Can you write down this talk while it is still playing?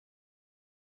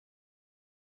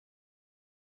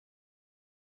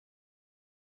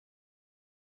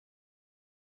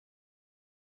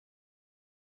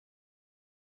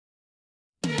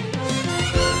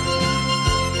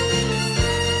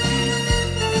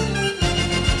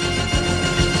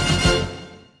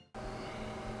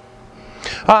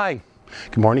Hi.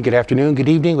 Good morning, good afternoon, good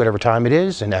evening, whatever time it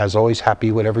is, and as always,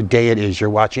 happy whatever day it is you're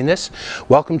watching this.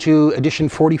 Welcome to edition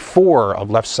 44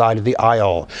 of Left Side of the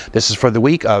Aisle. This is for the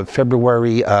week of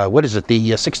February, the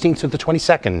 16th to the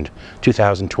 22nd,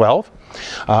 2012.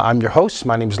 I'm your host.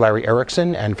 My name is Larry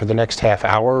Erickson, and for the next half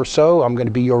hour or so, I'm going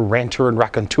to be your ranter and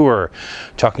raconteur,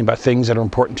 talking about things that are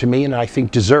important to me and I think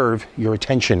deserve your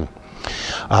attention.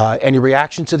 Any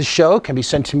reaction to the show can be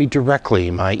sent to me directly.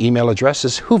 My email address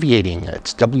is whoviating.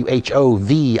 It's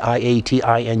whoviating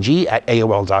at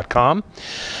AOL.com.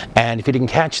 And if you didn't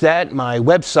catch that, my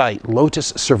website,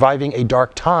 Lotus Surviving a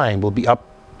Dark Time, will be up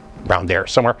around there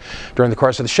somewhere during the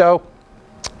course of the show.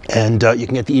 And you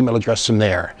can get the email address from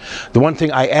there. The one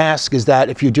thing I ask is that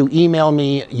if you do email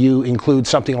me, you include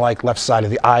something like Left Side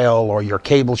of the Aisle or your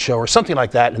cable show or something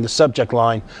like that in the subject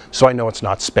line so I know it's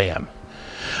not spam.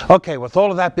 Okay, with all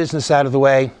of that business out of the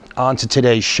way, on to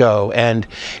today's show. And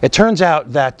it turns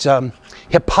out that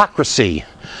hypocrisy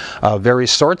of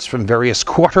various sorts from various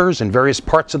quarters and various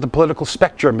parts of the political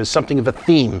spectrum is something of a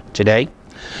theme today.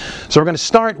 So we're going to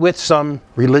start with some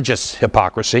religious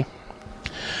hypocrisy.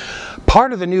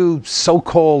 Part of the new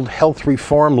so-called health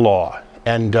reform law,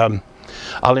 and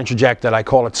I'll interject that I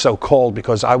call it so-called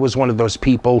because I was one of those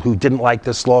people who didn't like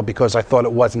this law because I thought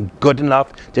it wasn't good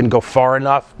enough, didn't go far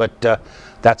enough, but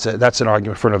that's an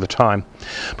argument for another time.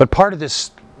 But part of this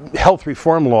health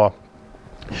reform law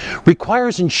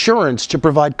requires insurance to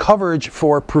provide coverage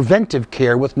for preventive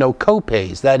care with no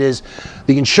copays. That is,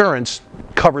 the insurance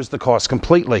covers the cost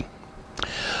completely.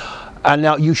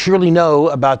 Now, you surely know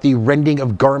about the rending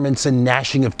of garments and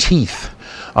gnashing of teeth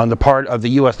on the part of the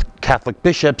U.S. Catholic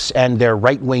bishops and their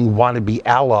right-wing wannabe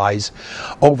allies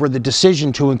over the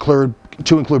decision to include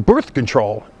birth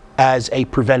control as a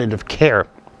preventative care.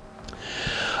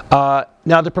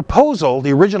 Now,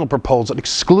 the original proposal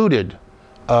excluded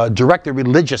directly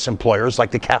religious employers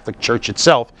like the Catholic Church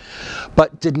itself,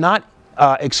 but did not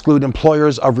exclude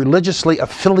employers of religiously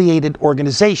affiliated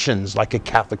organizations like a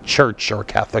Catholic church or a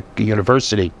Catholic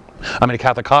university. A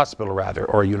Catholic hospital, rather,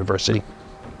 or a university.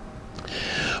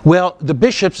 Well, the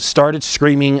bishops started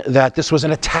screaming that this was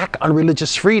an attack on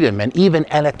religious freedom and even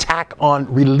an attack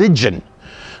on religion,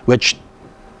 which,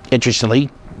 interestingly,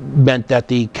 meant that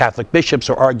the Catholic bishops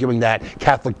are arguing that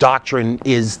Catholic doctrine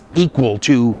is equal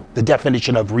to the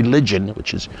definition of religion,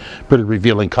 which is a pretty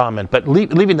revealing comment. But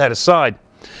leaving that aside,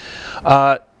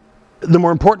 the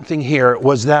more important thing here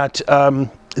was that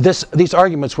these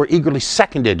arguments were eagerly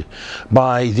seconded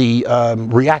by the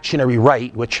reactionary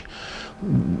right, which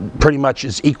pretty much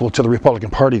is equal to the Republican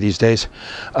Party these days.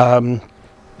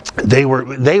 They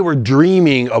were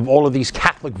dreaming of all of these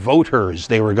Catholic voters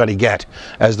they were going to get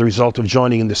as the result of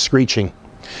joining in the screeching.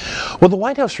 Well, the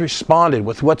White House responded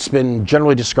with what's been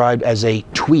generally described as a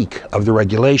tweak of the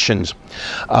regulations.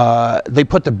 They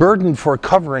put the burden for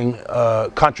covering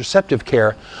contraceptive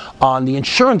care on the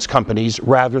insurance companies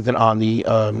rather than on the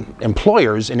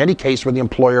employers, in any case where the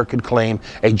employer could claim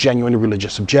a genuine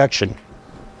religious objection.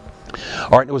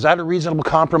 All right, was that a reasonable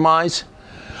compromise?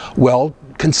 Well,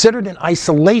 considered in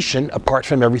isolation, apart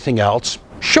from everything else,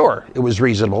 sure, it was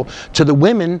reasonable. To the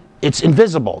women, it's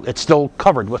invisible. It's still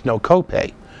covered with no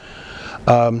copay.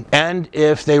 And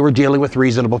if they were dealing with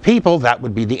reasonable people, that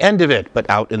would be the end of it. But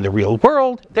out in the real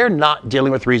world, they're not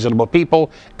dealing with reasonable people.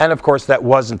 And of course, that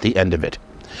wasn't the end of it.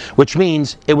 Which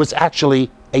means it was actually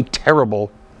a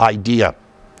terrible idea.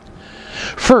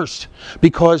 First,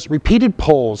 because repeated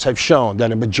polls have shown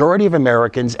that a majority of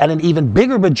Americans and an even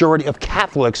bigger majority of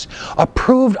Catholics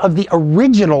approved of the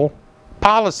original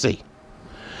policy.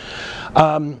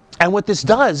 And what this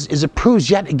does is it proves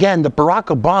yet again that Barack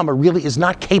Obama really is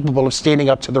not capable of standing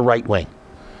up to the right wing.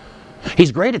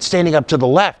 He's great at standing up to the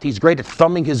left. He's great at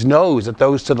thumbing his nose at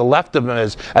those to the left of him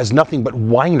as nothing but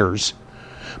whiners.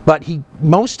 But he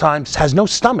most times has no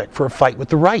stomach for a fight with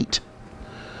the right.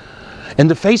 In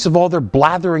the face of all their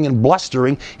blathering and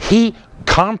blustering, he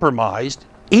compromised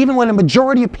even when a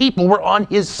majority of people were on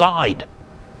his side.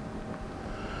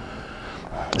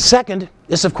 Second,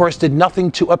 this of course did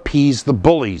nothing to appease the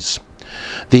bullies.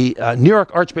 The New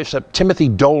York Archbishop Timothy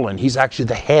Dolan, he's actually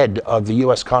the head of the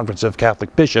U.S. Conference of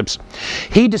Catholic Bishops,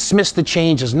 he dismissed the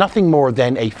change as nothing more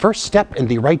than a first step in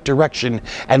the right direction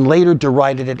and later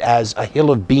derided it as a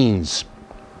hill of beans.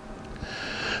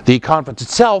 The conference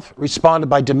itself responded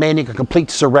by demanding a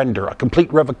complete surrender, a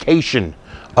complete revocation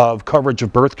of coverage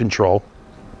of birth control.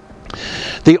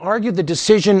 They argued the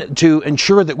decision to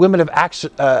ensure that women have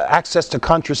access to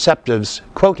contraceptives,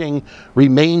 quoting,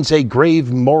 remains a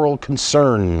grave moral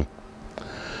concern.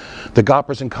 The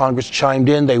Goppers in Congress chimed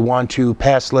in. They want to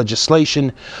pass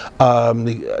legislation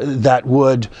that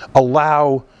would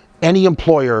allow any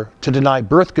employer to deny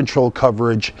birth control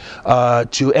coverage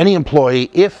to any employee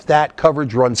if that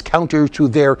coverage runs counter to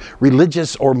their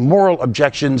religious or moral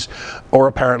objections, or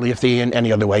apparently if they in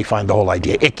any other way find the whole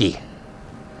idea icky.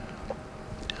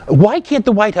 Why can't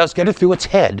the White House get it through its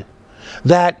head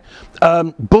that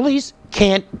bullies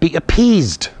can't be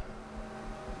appeased?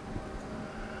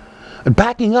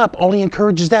 Backing up only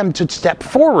encourages them to step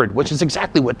forward, which is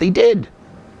exactly what they did.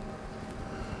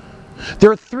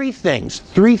 There are three things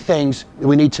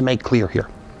we need to make clear here.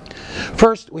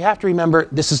 First, we have to remember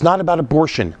this is not about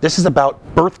abortion. This is about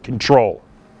birth control.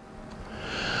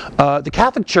 The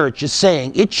Catholic Church is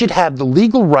saying it should have the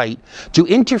legal right to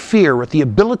interfere with the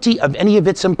ability of any of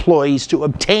its employees to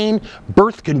obtain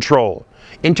birth control.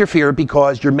 Interfere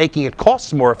because you're making it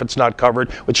cost more if it's not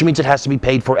covered, which means it has to be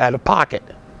paid for out of pocket.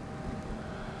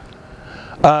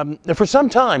 For some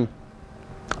time,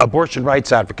 abortion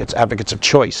rights advocates, advocates of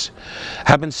choice,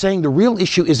 have been saying the real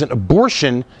issue isn't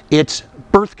abortion, it's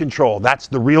birth control. That's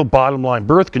the real bottom line,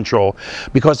 birth control,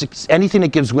 because it's anything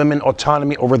that gives women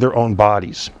autonomy over their own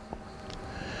bodies.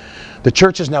 The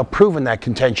Church has now proven that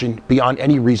contention beyond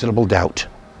any reasonable doubt.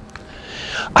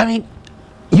 I mean,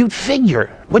 you'd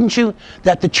figure, wouldn't you,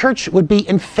 that the Church would be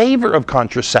in favor of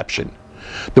contraception.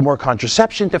 The more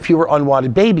contraception, the fewer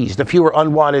unwanted babies. The fewer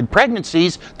unwanted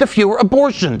pregnancies, the fewer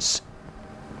abortions.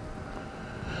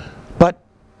 But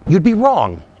you'd be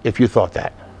wrong if you thought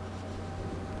that.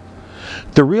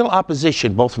 The real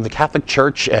opposition, both from the Catholic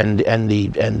Church and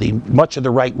the much of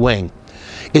the right wing,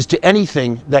 is to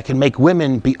anything that can make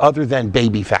women be other than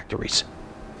baby factories.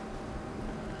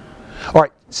 All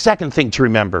right, second thing to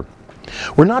remember.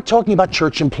 We're not talking about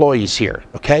church employees here,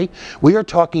 okay? We are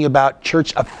talking about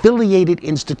church-affiliated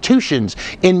institutions.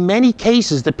 In many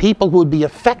cases, the people who would be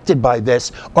affected by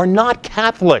this are not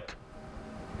Catholic.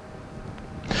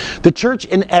 The Church,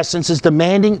 in essence, is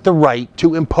demanding the right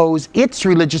to impose its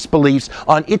religious beliefs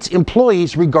on its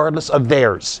employees regardless of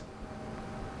theirs.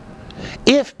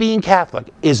 If being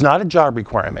Catholic is not a job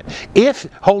requirement,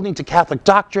 if holding to Catholic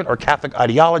doctrine or Catholic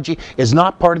ideology is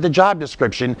not part of the job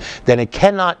description, then it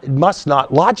cannot, it must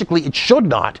not, logically it should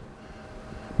not,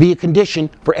 be a condition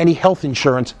for any health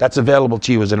insurance that's available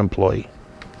to you as an employee.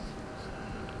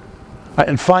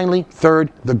 And finally,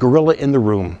 third, the gorilla in the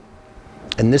room.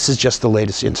 And this is just the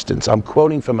latest instance. I'm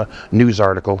quoting from a news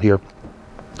article here.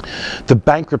 The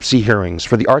bankruptcy hearings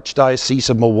for the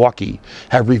Archdiocese of Milwaukee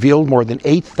have revealed more than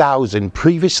 8,000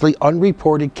 previously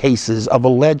unreported cases of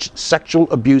alleged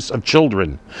sexual abuse of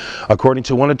children, according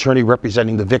to one attorney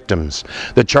representing the victims.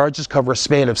 The charges cover a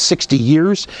span of 60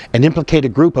 years and implicate a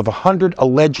group of 100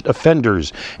 alleged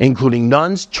offenders, including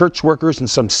nuns, church workers, and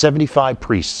some 75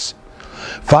 priests.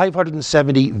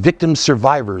 570 victim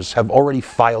survivors have already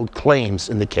filed claims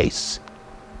in the case.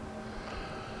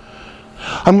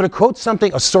 I'm going to quote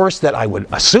something, a source that I would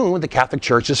assume the Catholic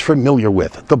Church is familiar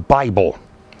with, the Bible.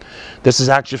 This is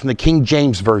actually from the King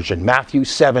James Version, Matthew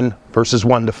 7, verses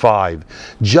 1 to 5.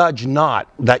 Judge not,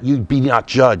 that you be not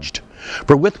judged.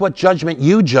 For with what judgment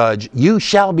you judge, you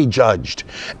shall be judged.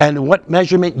 And what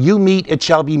measurement you mete, it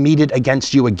shall be meted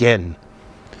against you again.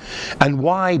 And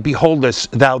why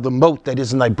beholdest thou the mote that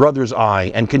is in thy brother's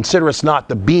eye, and considerest not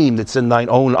the beam that's in thine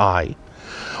own eye?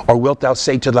 Or wilt thou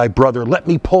say to thy brother, let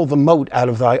me pull the mote out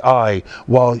of thy eye,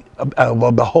 while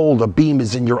behold, a beam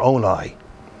is in your own eye?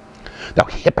 Thou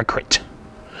hypocrite!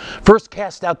 First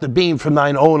cast out the beam from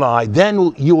thine own eye,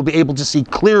 then you will be able to see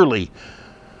clearly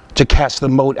to cast the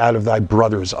mote out of thy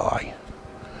brother's eye.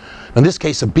 In this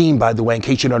case, a beam, by the way, in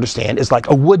case you don't understand, is like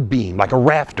a wood beam, like a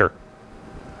rafter.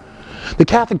 The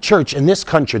Catholic Church in this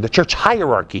country, the church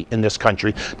hierarchy in this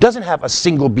country, doesn't have a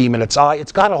single beam in its eye.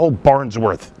 It's got a whole barn's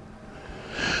worth.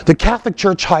 The Catholic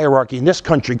Church hierarchy in this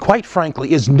country, quite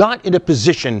frankly, is not in a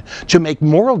position to make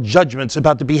moral judgments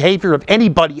about the behavior of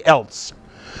anybody else.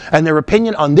 And their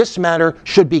opinion on this matter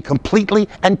should be completely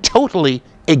and totally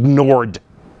ignored.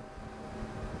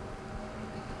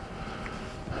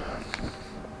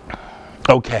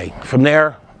 Okay, from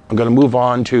there, I'm going to move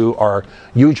on to our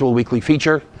usual weekly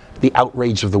feature, the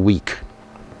Outrage of the Week.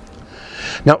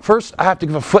 Now, first, I have to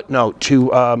give a footnote to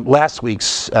last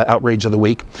week's Outrage of the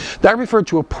Week. That referred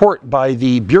to a report by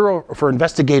the Bureau for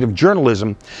Investigative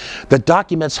Journalism that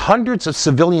documents hundreds of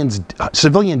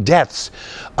civilian deaths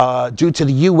due to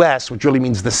the U.S., which really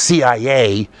means the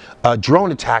CIA,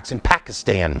 drone attacks in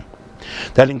Pakistan.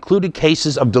 That included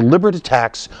cases of deliberate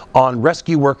attacks on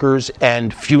rescue workers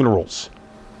and funerals.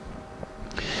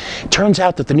 It turns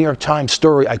out that the New York Times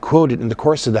story I quoted in the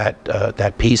course of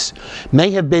that piece may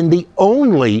have been the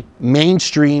only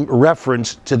mainstream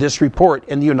reference to this report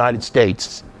in the United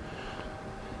States.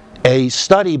 A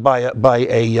study by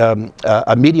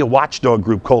a media watchdog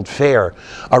group called FAIR,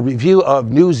 a review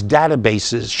of news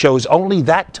databases, shows only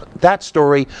that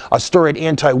story, a story at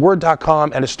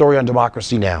antiword.com, and a story on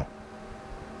Democracy Now!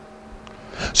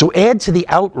 So add to the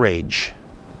outrage,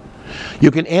 you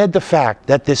can add the fact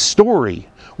that this story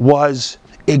was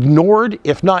ignored,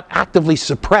 if not actively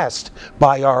suppressed,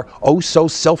 by our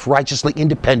oh-so-self-righteously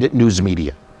independent news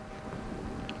media.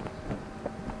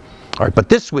 All right, but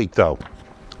this week, though,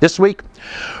 we're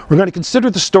going to consider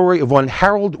the story of one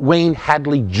Harold Wayne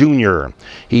Hadley Jr.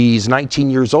 He's 19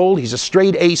 years old. He's a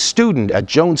straight-A student at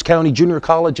Jones County Junior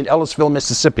College in Ellisville,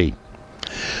 Mississippi.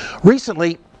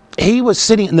 Recently, he was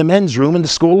sitting in the men's room in the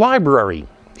school library.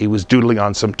 He was doodling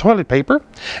on some toilet paper,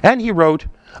 and he wrote,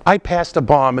 "I passed a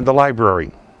bomb in the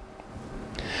library."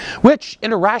 Which,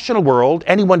 in a rational world,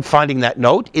 anyone finding that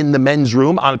note in the men's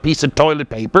room on a piece of toilet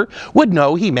paper would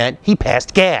know he meant he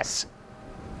passed gas.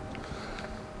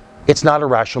 It's not a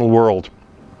rational world.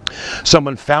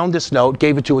 Someone found this note,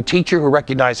 gave it to a teacher who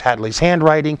recognized Hadley's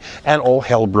handwriting, and all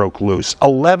hell broke loose.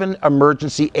 11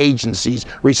 emergency agencies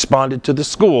responded to the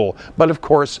school, but of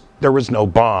course, there was no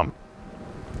bomb.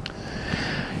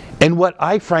 And what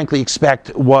I frankly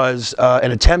expect was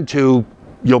an attempt to,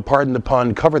 you'll pardon the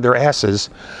pun, cover their asses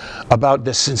about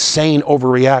this insane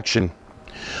overreaction.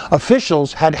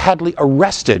 Officials had Hadley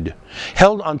arrested,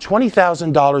 held on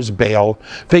 $20,000 bail,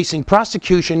 facing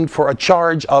prosecution for a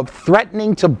charge of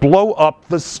threatening to blow up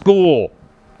the school.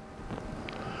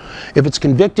 If it's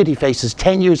convicted, he faces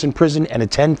 10 years in prison and a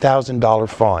 $10,000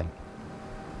 fine.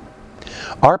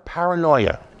 Our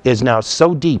paranoia is now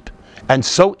so deep and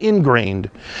so ingrained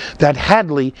that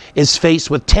Hadley is faced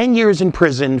with 10 years in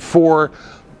prison for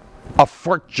a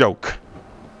fart joke.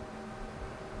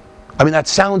 I mean, that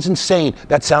sounds insane.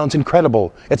 That sounds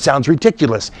incredible. It sounds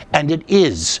ridiculous. And it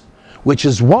is, which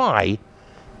is why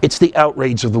it's the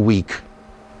outrage of the week.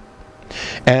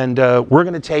 And we're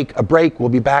going to take a break. We'll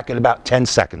be back in about 10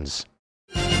 seconds.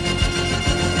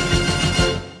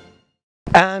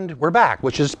 And we're back,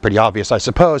 which is pretty obvious, I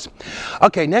suppose.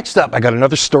 Okay, next up, I got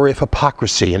another story of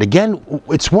hypocrisy. And again,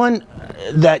 it's one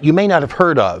that you may not have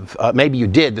heard of. Maybe you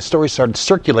did. The story started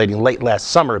circulating late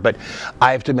last summer, but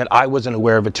I have to admit I wasn't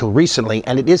aware of it till recently,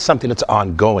 and it is something that's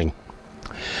ongoing.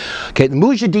 Okay, the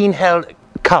Mujahideen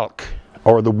Khalq,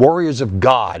 or the Warriors of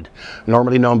God,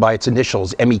 normally known by its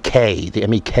initials, MEK, the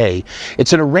MEK.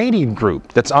 It's an Iranian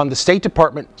group that's on the State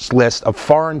Department's list of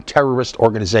foreign terrorist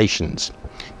organizations.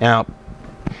 Now,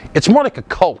 it's more like a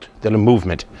cult than a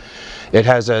movement. It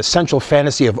has a central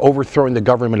fantasy of overthrowing the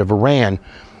government of Iran,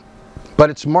 but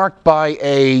it's marked by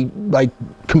a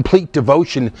complete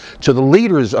devotion to the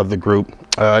leaders of the group,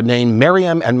 named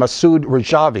Maryam and Masoud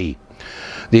Rajavi,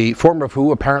 the former of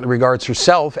who apparently regards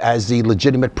herself as the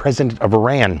legitimate president of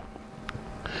Iran.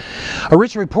 A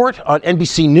recent report on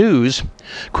NBC News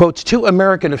quotes two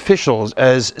American officials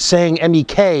as saying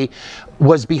MEK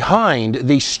was behind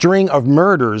the string of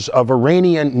murders of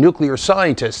Iranian nuclear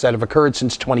scientists that have occurred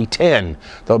since 2010,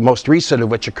 the most recent of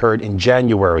which occurred in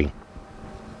January.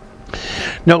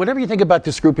 Now, whatever you think about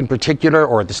this group in particular,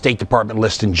 or the State Department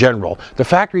list in general, the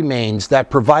fact remains that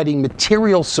providing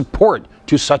material support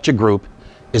to such a group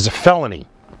is a felony.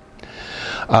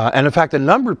 And in fact, a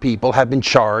number of people have been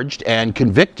charged and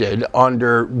convicted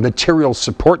under material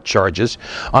support charges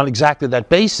on exactly that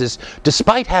basis,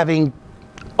 despite having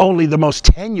only the most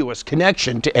tenuous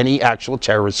connection to any actual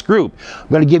terrorist group. I'm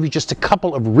going to give you just a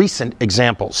couple of recent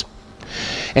examples.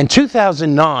 In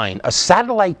 2009, a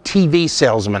satellite TV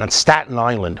salesman on Staten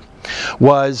Island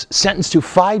was sentenced to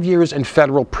 5 years in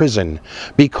federal prison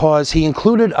because he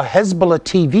included a Hezbollah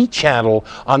TV channel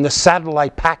on the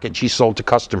satellite package he sold to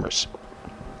customers.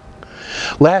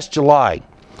 Last July,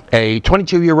 a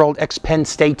 22-year-old ex-Penn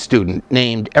State student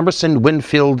named Emerson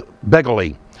Winfield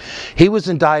Begley, he was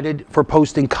indicted for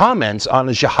posting comments on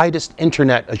a jihadist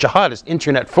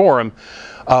internet forum,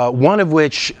 one of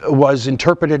which was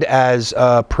interpreted as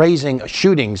praising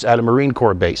shootings at a Marine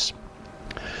Corps base.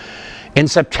 In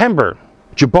September,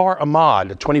 Jabbar Ahmad,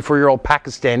 a 24-year-old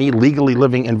Pakistani legally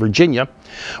living in Virginia,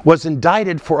 was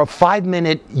indicted for a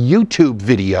 5-minute YouTube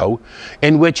video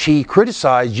in which he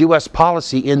criticized U.S.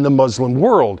 policy in the Muslim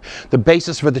world. The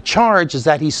basis for the charge is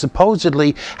that he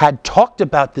supposedly had talked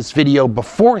about this video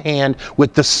beforehand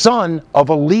with the son of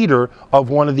a leader of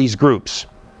one of these groups.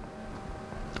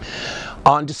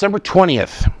 On December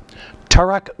 20th,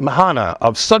 Tariq Mahana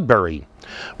of Sudbury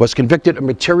was convicted of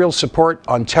material support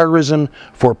on terrorism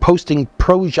for posting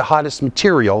pro-jihadist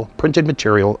material, printed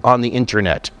material, on the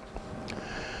internet.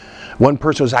 One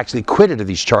person was actually acquitted of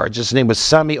these charges. His name was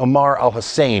Sami Omar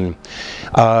al-Hussein.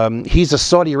 He's a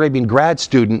Saudi Arabian grad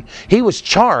student. He was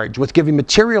charged with giving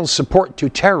material support to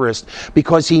terrorists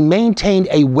because he maintained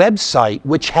a website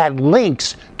which had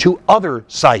links to other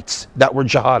sites that were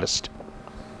jihadist.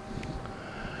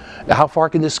 Now, how far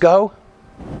can this go?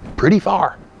 Pretty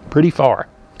far, pretty far.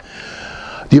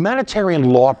 The Humanitarian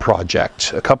Law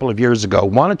Project, a couple of years ago,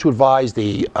 wanted to advise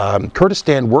the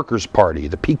Kurdistan Workers' Party,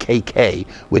 the PKK,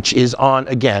 which is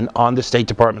again on the State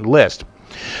Department list,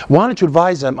 wanted to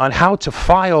advise them on how to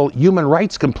file human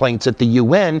rights complaints at the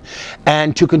UN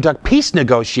and to conduct peace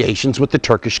negotiations with the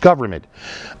Turkish government.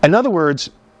 In other words,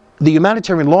 the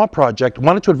Humanitarian Law Project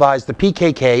wanted to advise the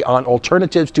PKK on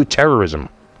alternatives to terrorism.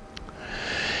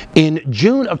 In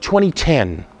June of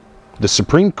 2010, the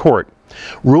Supreme Court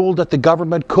ruled that the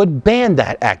government could ban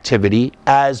that activity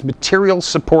as material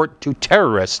support to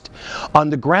terrorists on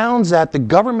the grounds that the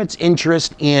government's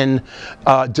interest in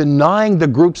denying the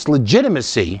group's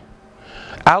legitimacy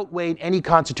outweighed any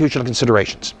constitutional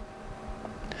considerations.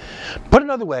 Put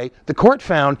another way, the court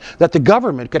found that the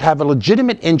government could have a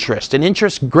legitimate interest, an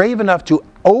interest grave enough to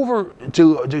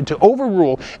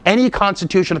overrule any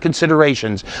constitutional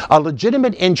considerations, a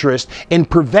legitimate interest in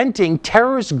preventing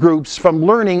terrorist groups from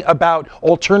learning about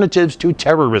alternatives to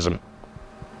terrorism.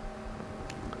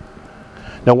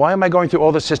 Now, why am I going through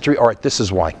all this history? All right, this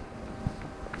is why.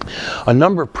 A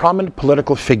number of prominent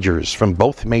political figures from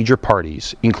both major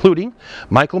parties, including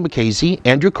Michael McCasey,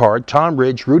 Andrew Card, Tom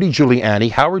Ridge, Rudy Giuliani,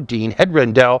 Howard Dean, Ed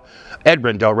Rendell,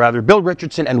 Bill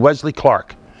Richardson, and Wesley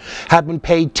Clark, have been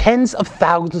paid tens of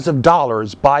thousands of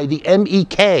dollars by the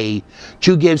MEK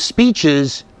to give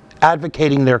speeches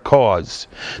advocating their cause.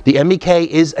 The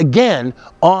MEK is again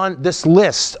on this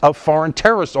list of foreign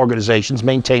terrorist organizations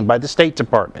maintained by the State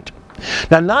Department.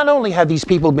 Now, not only have these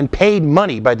people been paid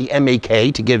money by the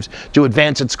MEK to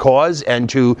advance its cause and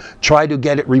to try to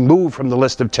get it removed from the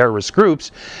list of terrorist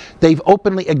groups, they've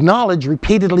openly acknowledged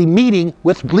repeatedly meeting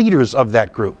with leaders of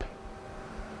that group.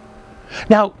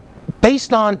 Now,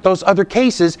 based on those other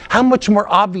cases, how much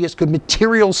more obvious could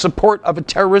material support of a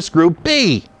terrorist group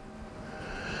be?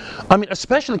 I mean,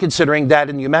 especially considering that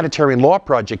in the Humanitarian Law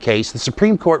Project case, the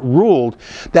Supreme Court ruled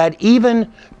that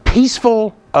even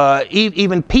peaceful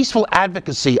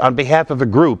advocacy on behalf of a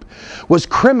group was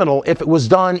criminal if it was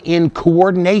done in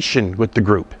coordination with the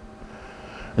group.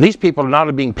 And these people are not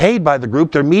only being paid by the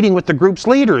group, they're meeting with the group's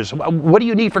leaders. What do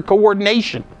you need for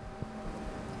coordination?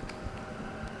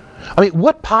 I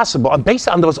mean, based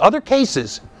on those other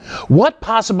cases, what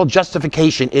possible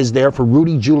justification is there for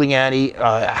Rudy Giuliani,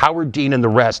 Howard Dean, and the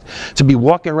rest to be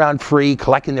walking around free,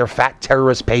 collecting their fat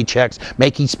terrorist paychecks,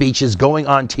 making speeches, going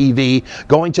on TV,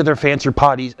 going to their fancy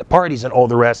parties and all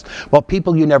the rest, while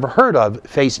people you never heard of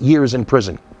face years in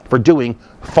prison for doing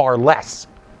far less?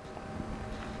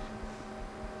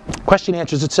 Question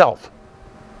answers itself.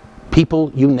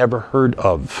 People you never heard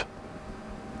of.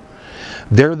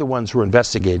 They're the ones who are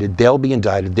investigated, they'll be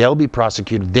indicted, they'll be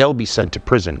prosecuted, they'll be sent to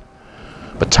prison.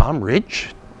 But Tom Ridge?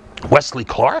 Wesley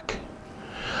Clark?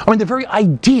 I mean, the very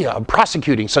idea of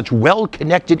prosecuting such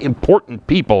well-connected, important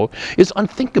people is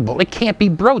unthinkable. It can't be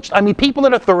broached. I mean, people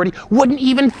in authority wouldn't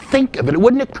even think of it. It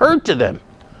wouldn't occur to them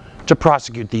to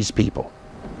prosecute these people.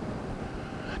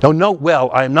 Now, note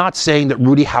well, I am not saying that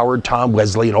Rudy, Howard, Tom,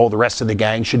 Wesley, and all the rest of the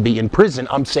gang should be in prison.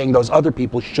 I'm saying those other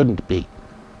people shouldn't be.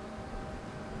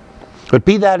 But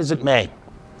be that as it may,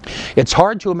 it's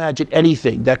hard to imagine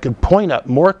anything that could point up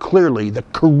more clearly the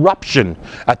corruption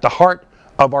at the heart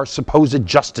of our supposed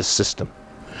justice system.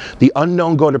 The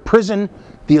unknown go to prison,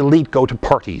 the elite go to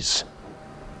parties.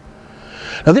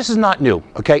 Now, this is not new,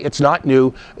 okay? It's not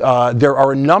new. There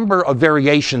are a number of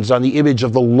variations on the image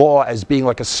of the law as being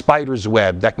like a spider's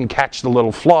web that can catch the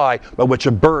little fly, but which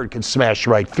a bird can smash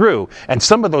right through. And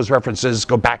some of those references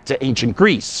go back to ancient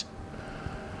Greece.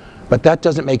 But that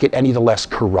doesn't make it any the less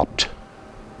corrupt.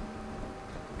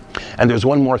 And there's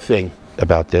one more thing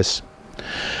about this.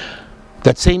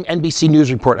 That same NBC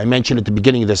News report I mentioned at the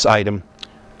beginning of this item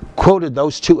quoted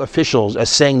those two officials as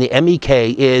saying the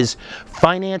MEK is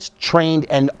financed, trained,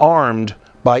 and armed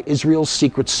by Israel's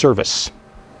Secret Service,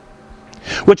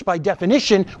 which by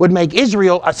definition would make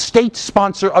Israel a state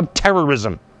sponsor of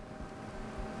terrorism.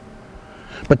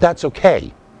 But that's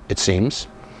okay, it seems.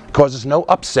 Causes no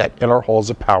upset in our halls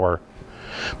of power.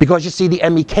 Because you see, the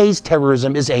MEK's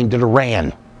terrorism is aimed at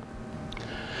Iran.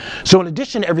 So in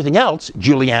addition to everything else,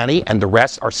 Giuliani and the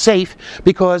rest are safe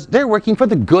because they're working for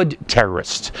the good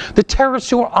terrorists. The terrorists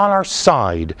who are on our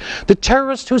side. The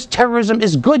terrorists whose terrorism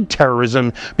is good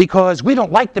terrorism because we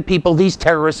don't like the people these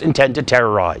terrorists intend to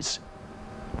terrorize.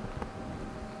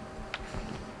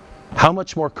 How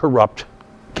much more corrupt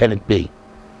can it be?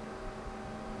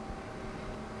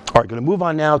 All right, going to move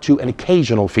on now to an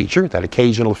occasional feature,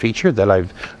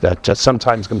 that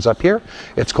sometimes comes up here.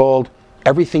 It's called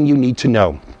Everything You Need to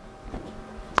Know.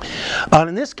 And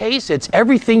in this case, it's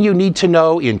everything you need to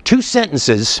know in 2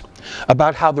 sentences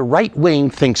about how the right wing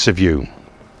thinks of you.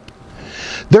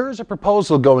 There is a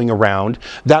proposal going around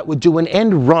that would do an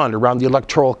end run around the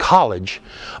Electoral College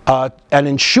and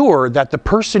ensure that the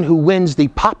person who wins the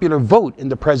popular vote in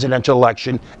the presidential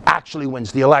election actually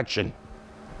wins the election.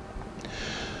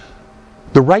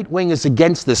 The right wing is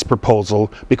against this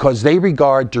proposal because they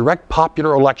regard direct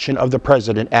popular election of the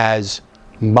president as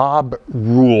mob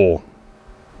rule.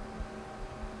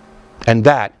 And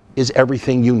that is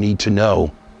everything you need to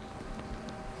know.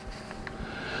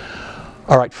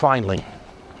 All right, finally,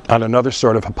 on another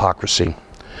sort of hypocrisy.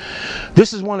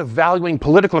 This is one of valuing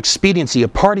political expediency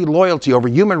of party loyalty over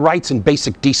human rights and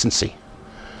basic decency.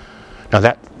 Now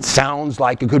that sounds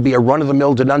like it could be a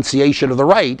run-of-the-mill denunciation of the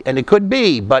right, and it could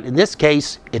be, but in this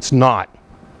case, it's not.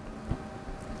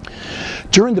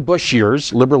 During the Bush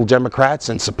years, liberal Democrats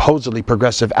and supposedly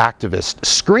progressive activists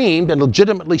screamed, and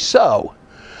legitimately so,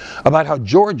 about how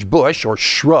George Bush, or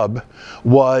Shrub,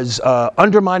 was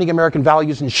undermining American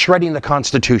values and shredding the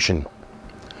Constitution.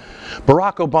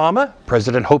 Barack Obama,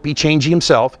 President Hopi Changey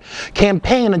himself,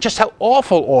 campaigned on just how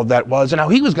awful all that was and how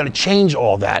he was going to change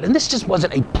all that. And this just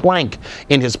wasn't a plank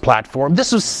in his platform.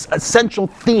 This was a central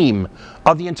theme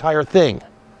of the entire thing.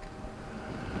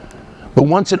 But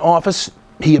once in office,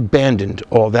 he abandoned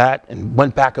all that and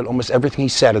went back on almost everything he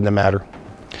said in the matter.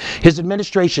 His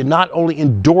administration not only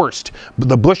endorsed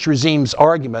the Bush regime's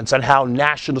arguments on how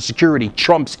national security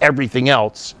trumps everything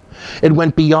else, it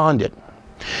went beyond it.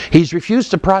 He's refused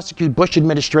to prosecute Bush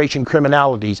administration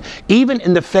criminalities, even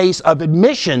in the face of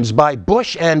admissions by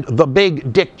Bush and the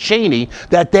big Dick Cheney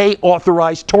that they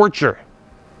authorized torture.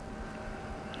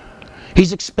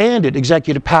 He's expanded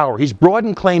executive power. He's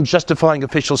broadened claims justifying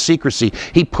official secrecy.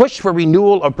 He pushed for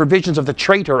renewal of provisions of the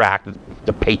Traitor Act,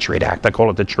 the Patriot Act, I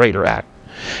call it the Traitor Act.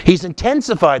 He's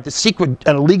intensified the secret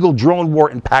and illegal drone war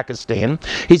in Pakistan.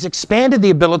 He's expanded the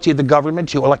ability of the government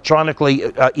to electronically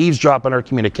eavesdrop on our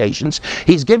communications.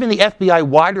 He's given the FBI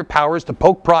wider powers to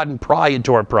poke, prod, and pry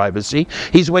into our privacy.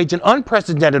 He's waged an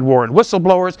unprecedented war on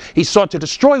whistleblowers. He's sought to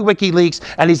destroy WikiLeaks,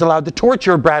 and he's allowed the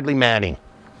torture of Bradley Manning.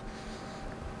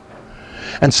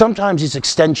 And sometimes these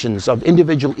extensions of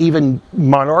individual, even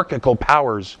monarchical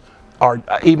powers are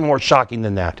even more shocking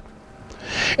than that.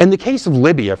 In the case of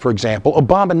Libya, for example,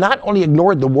 Obama not only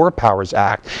ignored the War Powers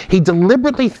Act, he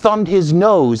deliberately thumbed his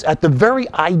nose at the very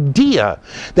idea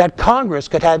that Congress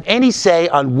could have any say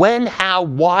on when, how,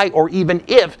 why, or even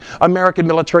if American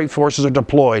military forces are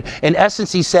deployed. In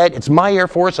essence, he said, it's my Air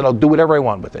Force and I'll do whatever I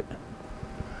want with it.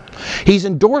 He's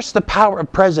endorsed the power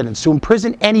of presidents to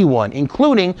imprison anyone,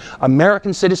 including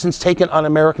American citizens taken on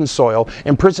American soil,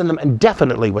 imprison them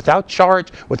indefinitely without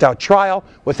charge, without trial,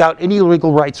 without any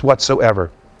legal rights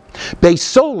whatsoever, based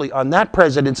solely on that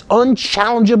president's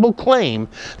unchallengeable claim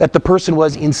that the person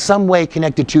was in some way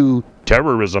connected to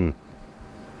terrorism.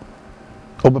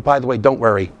 Oh, but by the way, don't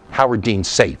worry, Howard Dean's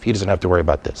safe. He doesn't have to worry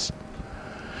about this.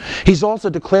 He's also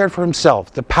declared for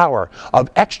himself the power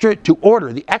to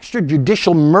order the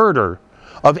extrajudicial murder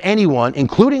of anyone,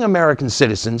 including American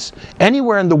citizens,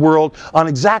 anywhere in the world on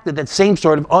exactly that same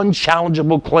sort of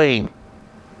unchallengeable claim.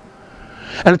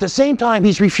 And at the same time,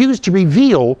 he's refused to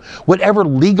reveal whatever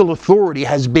legal authority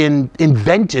has been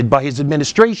invented by his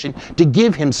administration to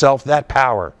give himself that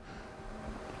power.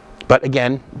 But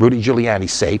again, Rudy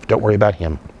Giuliani's safe. Don't worry about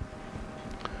him.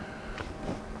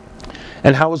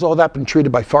 And how has all that been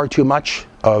treated by far too much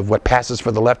of what passes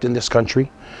for the left in this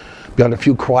country? Beyond a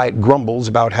few quiet grumbles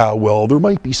about how, well, there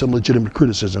might be some legitimate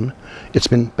criticism, it's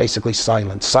been basically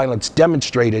silence. Silence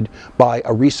demonstrated by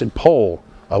a recent poll,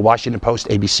 Washington Post,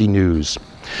 ABC News.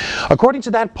 According to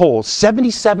that poll,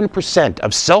 77%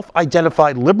 of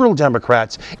self-identified liberal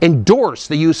Democrats endorse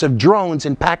the use of drones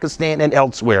in Pakistan and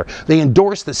elsewhere. They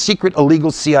endorse the secret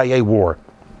illegal CIA war.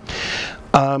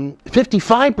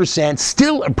 55%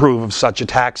 still approve of such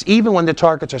attacks, even when the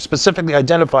targets are specifically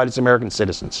identified as American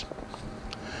citizens.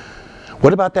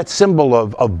 What about that symbol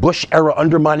of Bush-era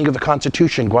undermining of the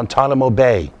Constitution, Guantanamo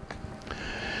Bay?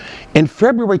 In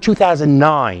February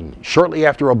 2009, shortly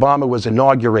after Obama was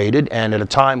inaugurated, and at a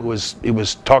time it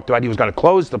was talked about he was going to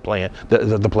close the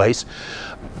place,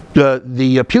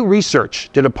 the Pew Research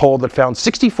did a poll that found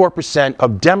 64%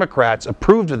 of Democrats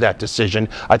approved of that decision.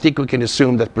 I think we can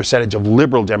assume that the percentage of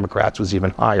liberal Democrats was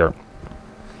even higher.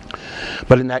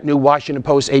 But in that new Washington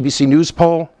Post ABC News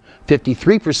poll,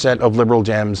 53% of liberal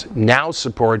Dems now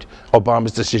support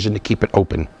Obama's decision to keep it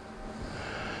open.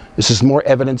 This is more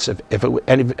evidence, if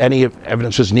any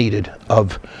evidence was needed,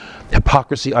 of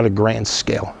hypocrisy on a grand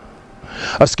scale.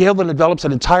 A scale that envelops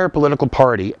an entire political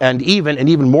party and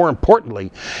even more importantly,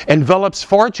 envelops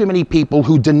far too many people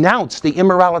who denounce the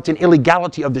immorality and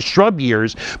illegality of the Shrub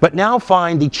years, but now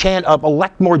find the chant of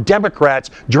elect more Democrats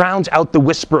drowns out the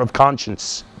whisper of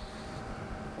conscience.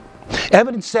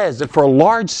 Evidence says that for a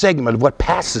large segment of what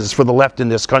passes for the left in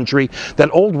this country, that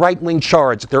old right-wing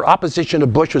charge that their opposition to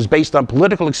Bush was based on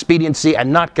political expediency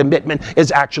and not commitment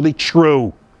is actually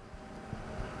true.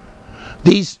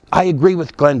 I agree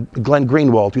with Glenn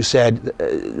Greenwald, who said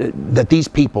that these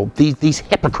people, these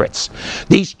hypocrites,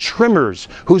 these trimmers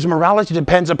whose morality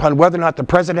depends upon whether or not the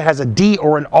president has a D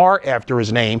or an R after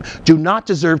his name, do not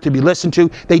deserve to be listened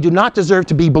to. They do not deserve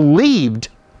to be believed.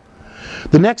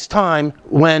 The next time,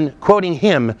 when quoting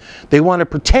him, they want to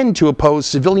pretend to oppose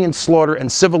civilian slaughter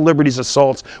and civil liberties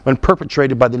assaults when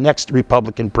perpetrated by the next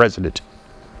Republican president.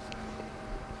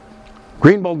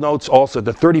 Greenwald notes also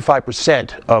that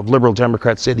 35% of liberal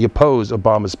Democrats say they oppose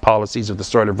Obama's policies of the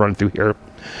sort I've run through here.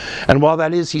 And while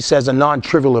that is, he says, a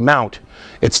non-trivial amount,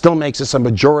 it still makes us a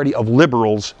majority of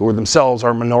liberals who are themselves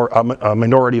a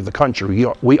minority of the country.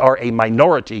 We are a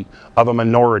minority of a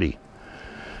minority.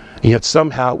 And yet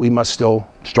somehow we must still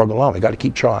struggle on. We've got to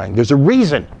keep trying. There's a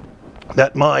reason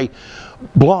that my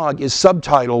blog is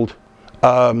subtitled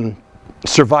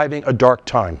Surviving a Dark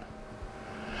Time.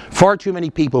 Far too many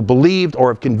people believed or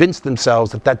have convinced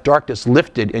themselves that that darkness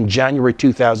lifted in January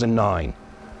 2009.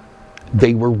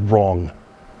 They were wrong.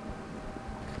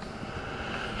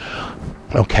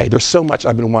 Okay, there's so much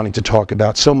I've been wanting to talk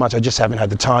about, so much I just haven't had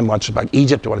the time. I want to talk about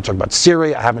Egypt, I want to talk about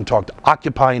Syria, I haven't talked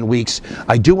Occupy in weeks.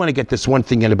 I do want to get this one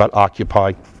thing in about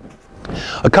Occupy.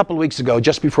 A couple of weeks ago,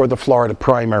 just before the Florida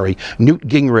primary, Newt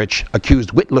Gingrich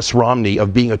accused witless Romney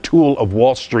of being a tool of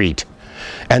Wall Street,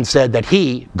 and said that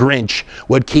he, Grinch,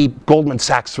 would keep Goldman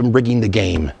Sachs from rigging the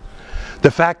game.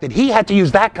 The fact that he had to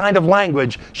use that kind of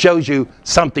language shows you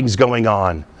something's going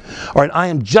on. All right, I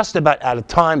am just about out of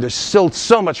time. There's still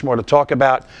so much more to talk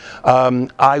about.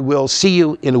 I will see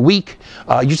you in a week.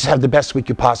 You just have the best week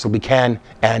you possibly can.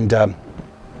 And,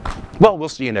 well, we'll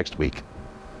see you next week.